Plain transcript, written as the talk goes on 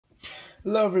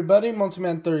Hello everybody,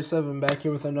 Multiman37 back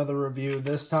here with another review,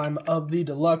 this time of the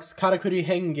deluxe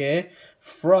karakurihengen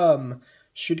from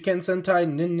Shuriken Sentai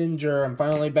Ninninger. I'm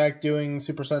finally back doing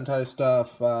Super Sentai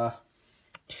stuff,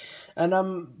 and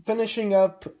I'm finishing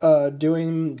up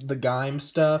doing the Gaim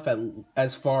stuff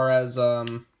as far as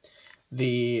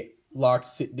the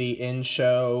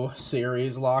in-show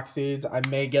series Lock Seeds. I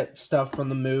may get stuff from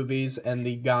the movies and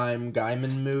the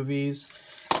Gaiman movies.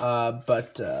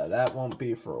 But that won't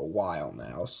be for a while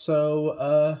now.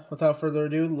 So, without further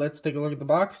ado, let's take a look at the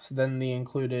box, then the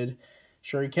included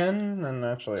shuriken, and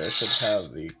actually I should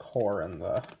have the core and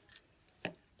the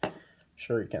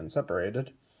shuriken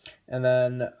separated. And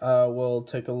then we'll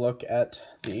take a look at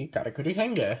the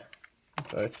karakurihengen.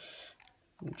 Okay.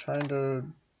 I'm trying to...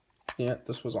 Yeah,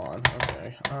 this was on.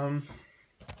 Okay.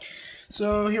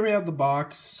 So here we have the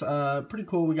box. Pretty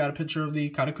cool. We got a picture of the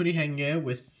karakurihengen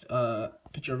with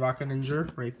picture of Ninninger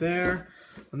right there.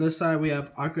 On this side we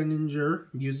have Ninninger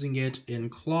using it in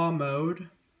claw mode.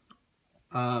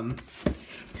 I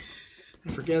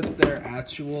forget their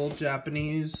actual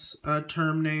Japanese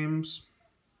term names.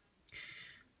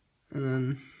 And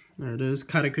then there it is,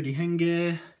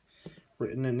 karakurihengen,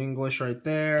 written in English right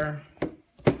there.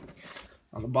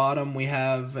 On the bottom we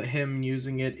have him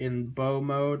using it in bow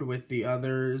mode with the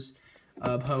others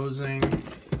posing.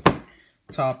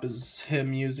 Top is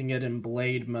him using it in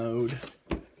blade mode.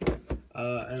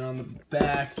 And on the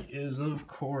back is, of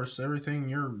course, everything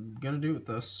you're gonna do with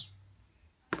this.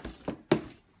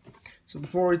 So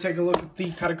before we take a look at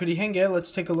the karakurihengen,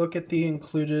 let's take a look at the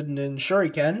included nin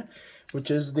shuriken,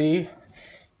 which is the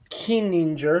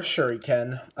ninninger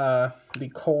shuriken. The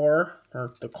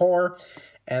core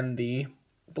and the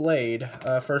blade.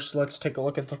 First, let's take a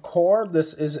look at the core.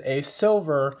 This is a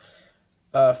silver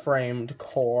framed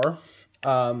core.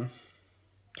 And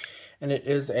it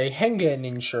is a hengen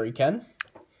nin shuriken.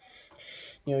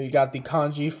 You know, you got the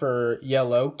kanji for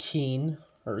yellow, keen,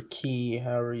 or key,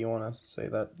 however you want to say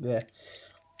that. Yeah.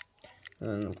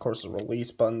 And of course the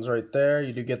release button's right there.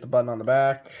 You do get the button on the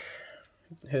back.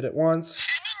 Hit it once.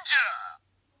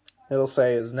 It'll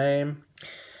say his name.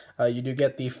 You do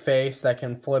get the face that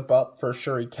can flip up for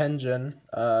shurikenjin.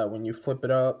 When you flip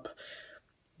it up,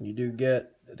 you do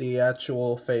get the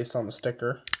actual face on the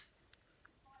sticker.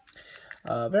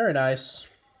 Very nice.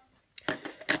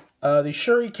 The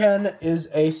shuriken is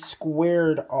a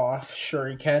squared off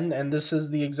shuriken, and this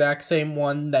is the exact same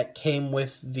one that came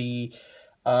with the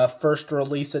first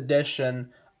release edition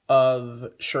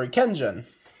of shurikenjin.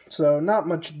 So not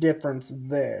much difference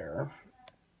there.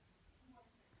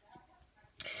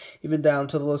 Even down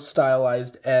to the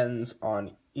stylized ends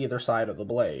on either side of the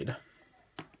blade.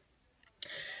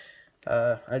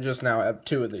 I just now have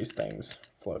two of these things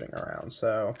floating around,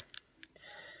 so...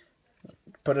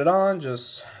 Put it on,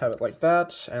 just have it like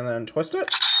that, and then twist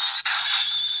it.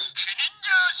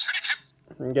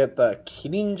 And get the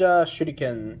ninninger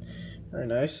shuriken. Very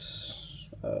nice.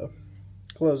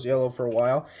 Glows yellow for a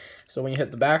while. So when you hit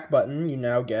the back button, you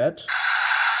now get...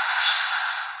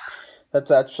 That's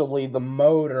actually the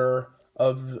motor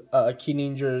of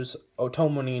Ninninger's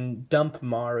Otomonin Dump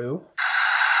Maru.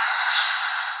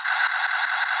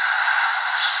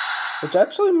 Which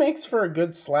actually makes for a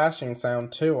good slashing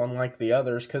sound too, unlike the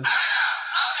others, because...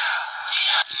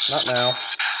 Not now.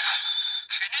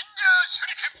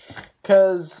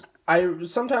 Because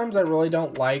sometimes I really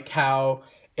don't like how,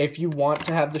 if you want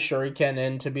to have the shuriken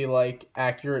in to be, like,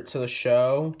 accurate to the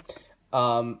show,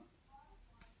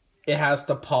 it has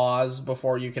to pause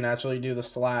before you can actually do the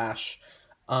slash.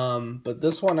 But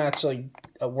this one actually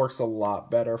works a lot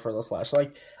better for the slash.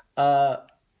 Like,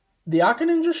 the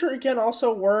Ninninger shuriken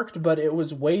also worked, but it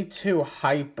was way too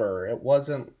hyper. It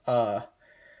wasn't,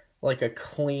 like a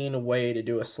clean way to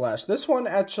do a slash. This one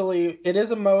actually, it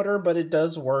is a motor, but it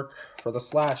does work for the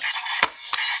slash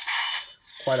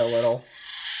quite a little.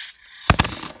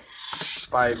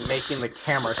 By making the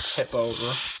camera tip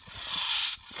over.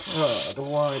 God,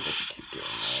 why does it keep doing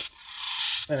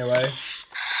that? Anyway.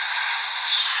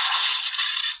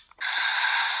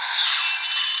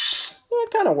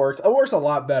 It kind of works. It works a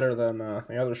lot better than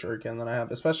the other shuriken that I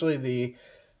have, especially the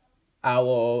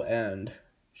Owl and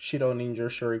Shido Ninja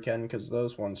shuriken, because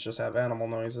those ones just have animal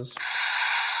noises.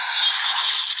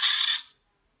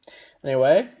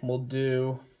 Anyway, we'll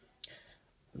do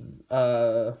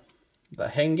the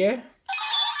henge.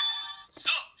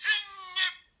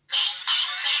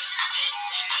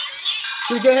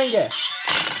 Shuriken henge.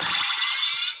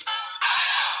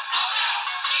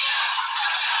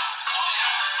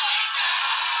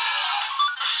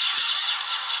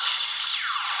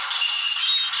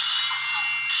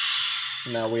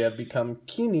 Now we have become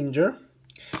Ninninger.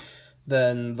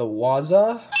 Then the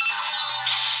waza.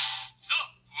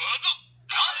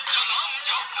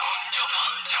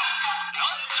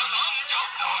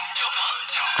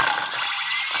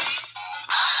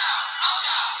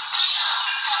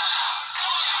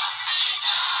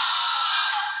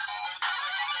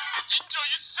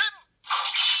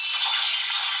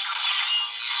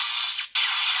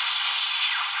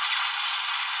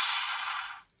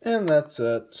 And that's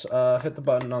it. Hit the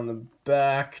button on the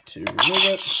back to remove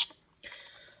it.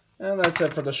 And that's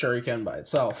it for the shuriken by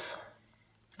itself.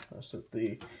 I'll set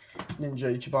the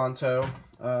Ninja Ichibanto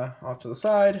off to the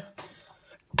side.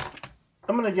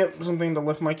 I'm going to get something to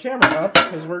lift my camera up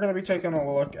because we're going to be taking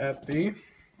a look at the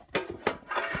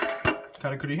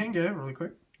karakurihengen really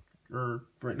quick, or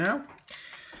right now.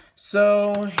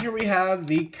 So here we have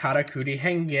the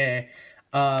karakurihengen,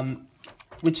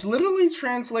 which literally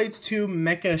translates to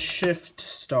Mecha Shift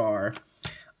Star,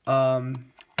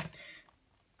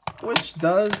 which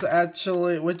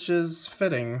is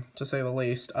fitting, to say the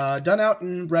least. Done out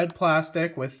in red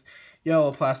plastic with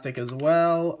yellow plastic as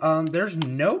well. There's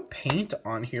no paint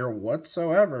on here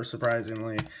whatsoever,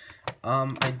 surprisingly.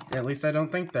 At least I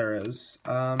don't think there is.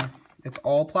 It's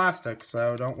all plastic,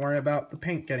 so don't worry about the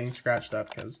paint getting scratched up,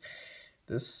 because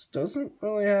this doesn't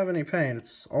really have any paint.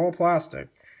 It's all plastic.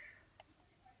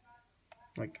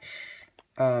 Like,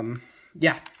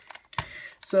 yeah.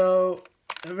 So,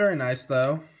 very nice,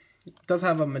 though. It does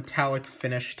have a metallic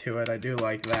finish to it. I do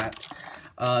like that.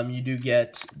 You do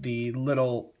get the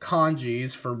little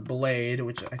kanjis for blade,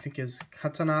 which I think is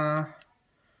katana.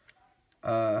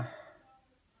 And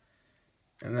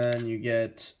then you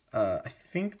get, I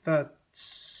think that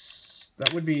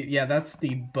would be, yeah, that's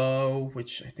the bow,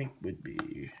 which I think would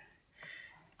be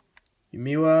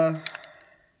Yumiwa.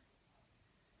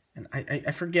 And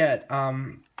I forget.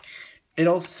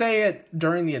 It'll say it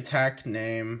during the attack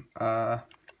name. Yeah,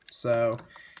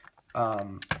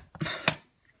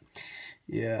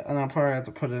 and I'll probably have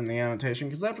to put it in the annotation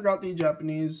because I forgot the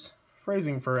Japanese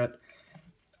phrasing for it.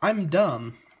 I'm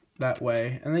dumb that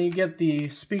way. And then you get the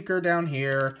speaker down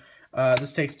here.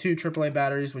 This takes 2 AAA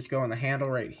batteries, which go on the handle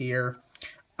right here.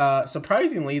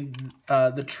 Surprisingly,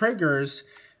 the triggers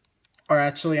are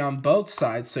actually on both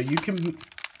sides, so you can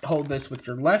hold this with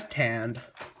your left hand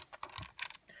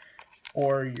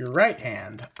or your right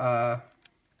hand,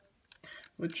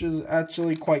 which is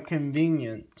actually quite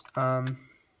convenient.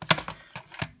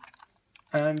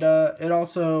 And it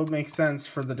also makes sense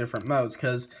for the different modes,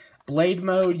 because blade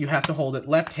mode, you have to hold it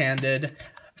left-handed.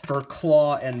 For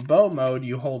claw and bow mode,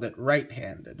 you hold it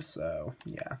right-handed. So,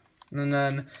 yeah. And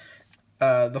then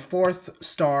the 4th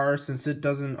star, since it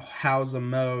doesn't house a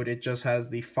mode, it just has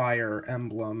the fire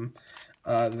emblem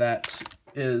that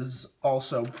is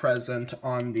also present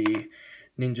on the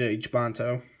Ninja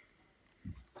Ichibanto.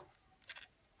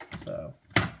 So,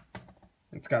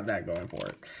 it's got that going for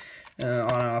it. On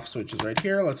and off switches right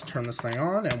here. Let's turn this thing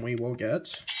on and we will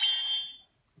get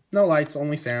no lights,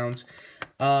 only sounds.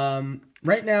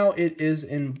 Right now it is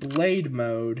in blade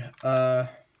mode.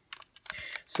 It's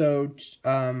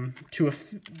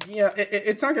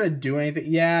not gonna do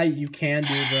anything. Yeah, you can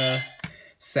do the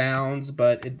sounds,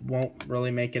 but it won't really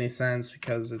make any sense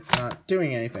because it's not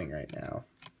doing anything right now.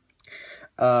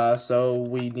 So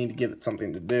we need to give it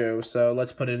something to do. So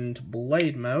let's put it into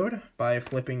blade mode by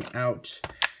flipping out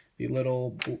the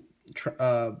little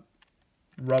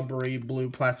rubbery blue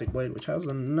plastic blade, which has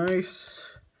a nice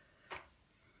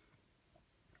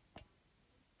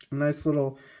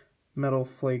little metal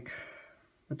flake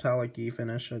metallic-y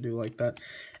finish. I do like that.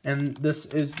 And this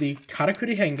is the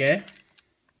karakurihengen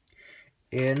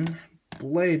in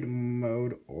blade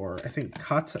mode, or I think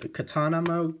katana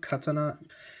mode. Katana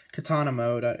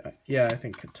mode. Yeah, I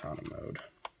think katana mode.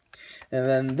 And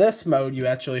then this mode you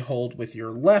actually hold with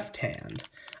your left hand,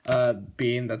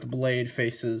 being that the blade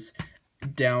faces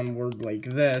downward like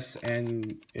this,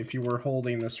 and if you were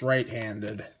holding this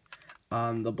right-handed,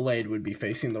 the blade would be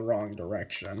facing the wrong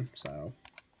direction. So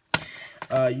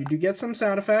you do get some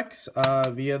sound effects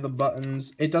via the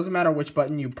buttons. It doesn't matter which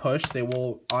button you push, they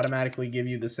will automatically give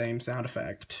you the same sound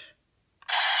effect.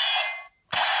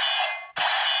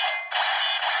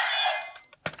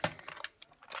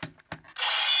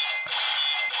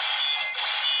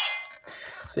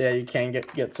 So yeah, you can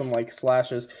get some like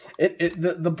slashes.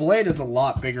 The blade is a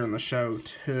lot bigger in the show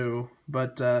too,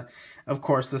 but of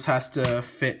course this has to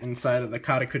fit inside of the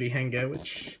karakurihengen,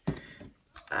 which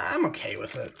I'm okay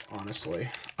with it, honestly.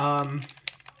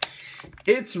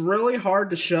 It's really hard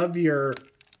to shove your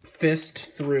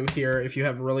fist through here if you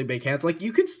have really big hands. Like,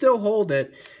 you could still hold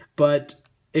it, but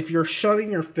if you're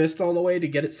shoving your fist all the way to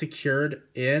get it secured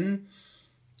in,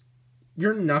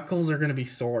 your knuckles are gonna be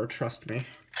sore, trust me.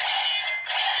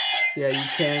 Yeah, you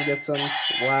can get some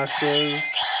slashes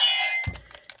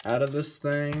out of this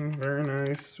thing. Very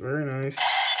nice, very nice.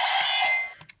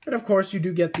 And of course, you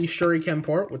do get the shuriken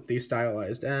port with the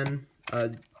stylized N.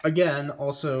 Again,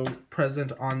 also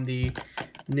present on the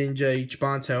Ninja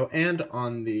Ichibanto and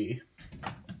on the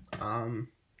Gamma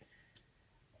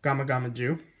Gamma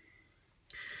Ju.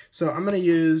 So I'm going to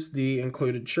use the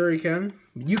included shuriken.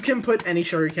 You can put any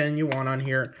shuriken you want on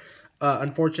here.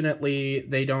 Unfortunately,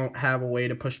 they don't have a way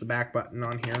to push the back button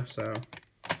on here. So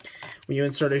when you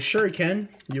insert a shuriken,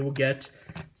 you will get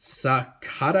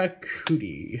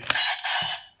Karakuri.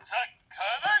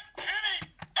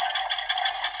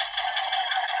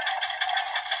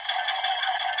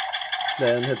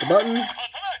 Then hit the button.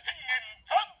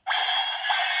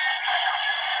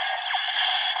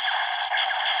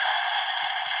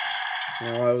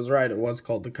 Well, I was right, it was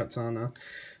called the katana.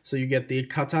 So you get the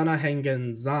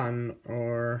karakurihengen zan,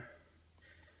 or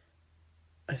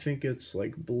I think it's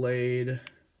like blade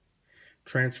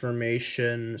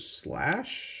transformation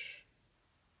slash?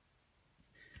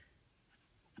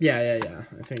 Yeah.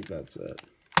 I think that's it.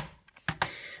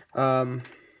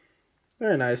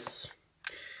 Very nice.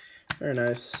 Very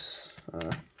nice.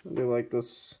 I do like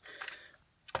this.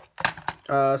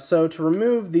 So to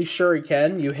remove the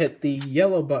shuriken, you hit the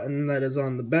yellow button that is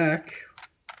on the back,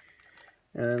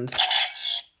 and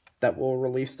that will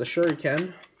release the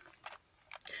shuriken.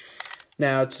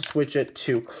 Now to switch it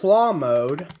to claw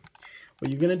mode,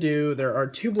 what you're going to do, there are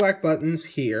two black buttons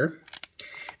here,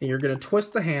 and you're going to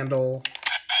twist the handle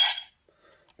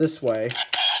this way.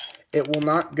 It will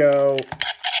not go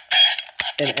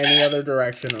in any other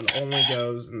direction, it only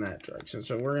goes in that direction.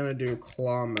 So we're going to do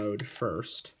claw mode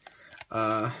first.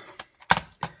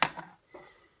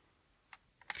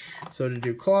 So to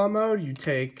do claw mode, you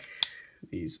take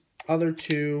these other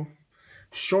two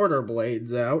shorter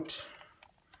blades out.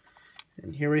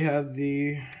 And here we have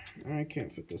the, I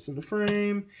can't fit this into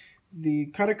frame, the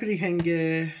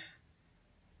karakurihengen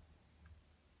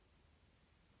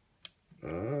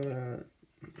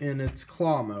in its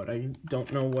claw mode. I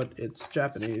don't know what its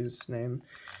Japanese name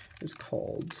is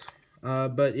called.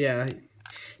 But yeah, it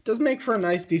does make for a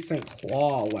nice, decent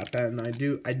claw weapon. I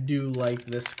do like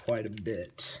this quite a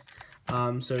bit.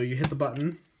 So you hit the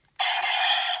button.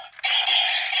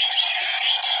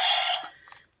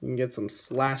 You can get some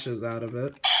slashes out of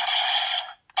it.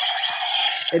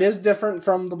 It is different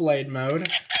from the blade mode.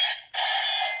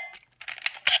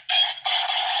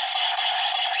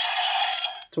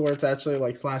 To where it's actually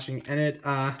like slashing, and it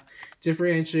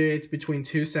differentiates between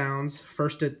two sounds.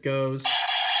 First it goes,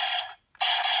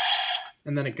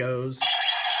 and then it goes.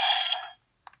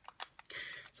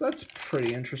 So that's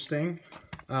pretty interesting.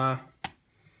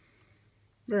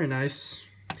 Very nice.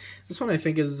 This one I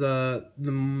think is the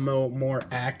more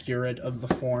accurate of the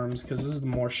forms, because this is the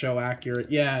more show accurate.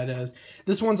 Yeah, it is.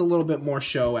 This one's a little bit more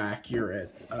show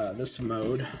accurate, this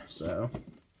mode. So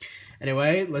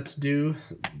anyway, let's do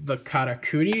the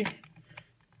karakuri.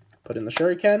 Put in the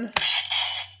shuriken.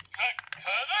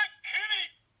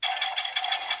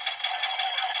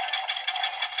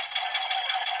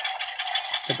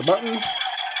 Hit the button.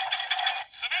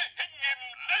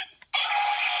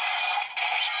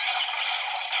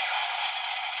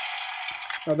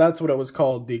 Now that's what it was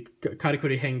called, the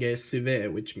karakurihengen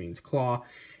suve, which means claw.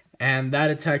 And that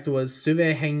attack was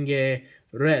suvehenge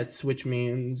rets, which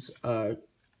means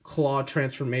claw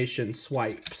transformation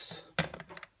swipes. I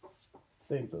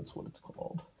think that's what it's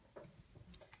called.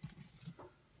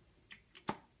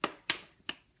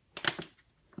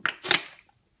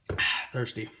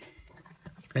 Thirsty.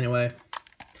 Anyway,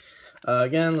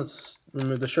 again, let's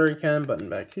remove the shuriken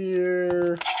button back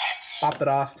here. Pop it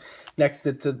off. Next,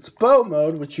 it's bow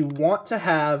mode, which you want to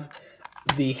have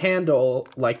the handle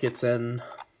like it's in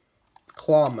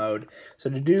claw mode. So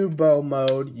to do bow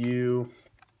mode, you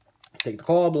take the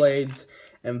claw blades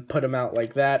and put them out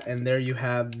like that, and there you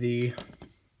have the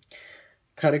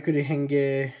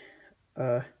karakurihengen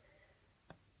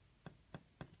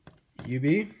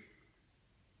yubi.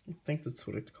 I think that's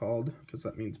what it's called, because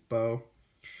that means bow.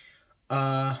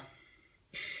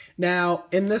 Now,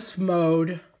 in this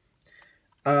mode,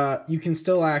 you can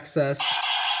still access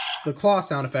the claw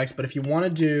sound effects, but if you want to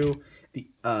do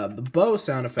the bow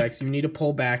sound effects, you need to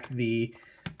pull back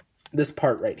this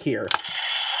part right here,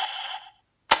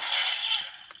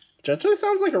 which actually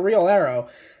sounds like a real arrow.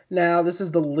 Now, this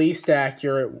is the least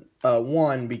accurate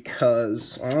one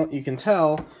because, well, you can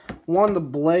tell, one, the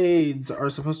blades are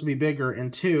supposed to be bigger,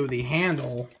 and two, the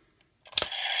handle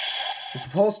is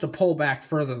supposed to pull back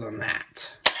further than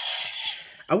that.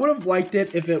 I would have liked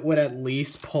it if it would at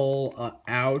least pull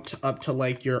out up to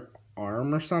like your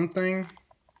arm or something.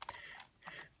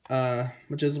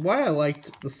 Which is why I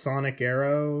liked the Sonic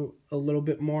Arrow a little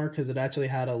bit more, because it actually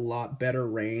had a lot better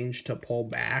range to pull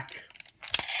back.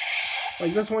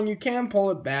 Like this one, you can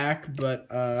pull it back, but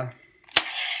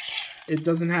it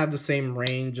doesn't have the same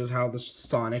range as how the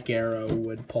Sonic Arrow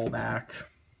would pull back.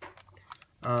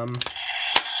 And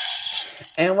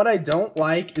what I don't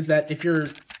like is that if you're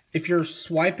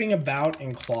swiping about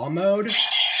in claw mode,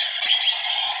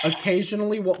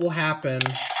 occasionally what will happen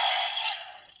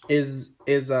is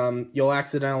you'll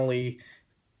accidentally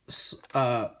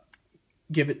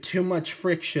give it too much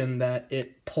friction that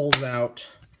it pulls out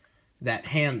that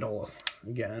handle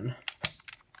again.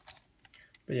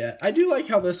 But yeah, I do like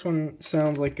how this one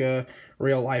sounds like a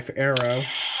real life arrow.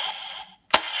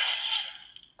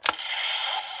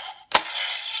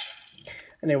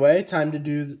 Anyway, time to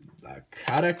do the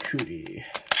karakuri.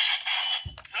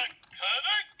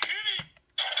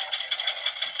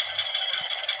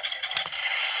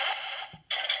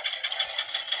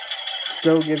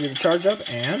 Still give you the charge up,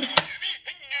 and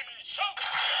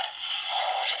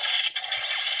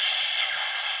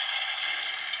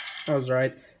I was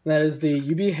right. That is the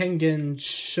shuriken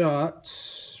shot,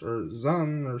 or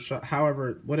zun, or shot,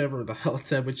 however, whatever the hell it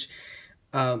said, which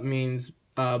means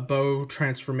bow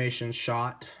transformation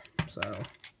shot. So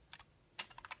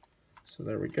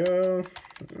there we go.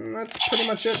 And that's pretty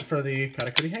much it for the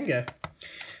karakurihengen.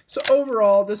 So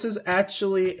overall, this is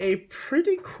actually a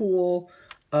pretty cool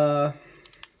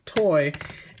toy,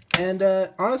 and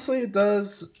honestly, it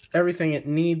does everything it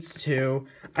needs to.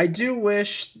 I do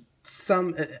wish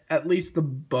at least the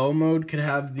bow mode could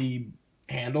have the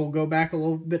handle go back a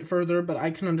little bit further, but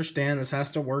I can understand this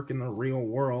has to work in the real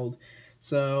world,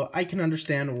 so I can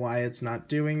understand why it's not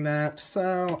doing that,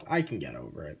 so I can get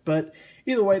over it. But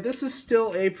either way, this is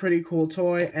still a pretty cool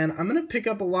toy, and I'm going to pick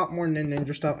up a lot more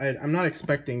ninninger stuff. I'm not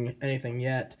expecting anything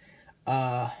yet,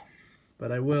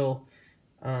 but I will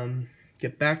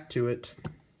get back to it.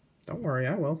 Don't worry,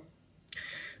 I will.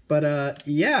 But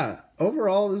yeah,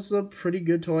 overall, this is a pretty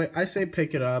good toy. I say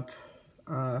pick it up.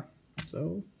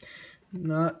 So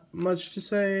not much to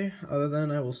say other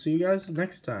than I will see you guys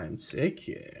next time. Take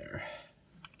care.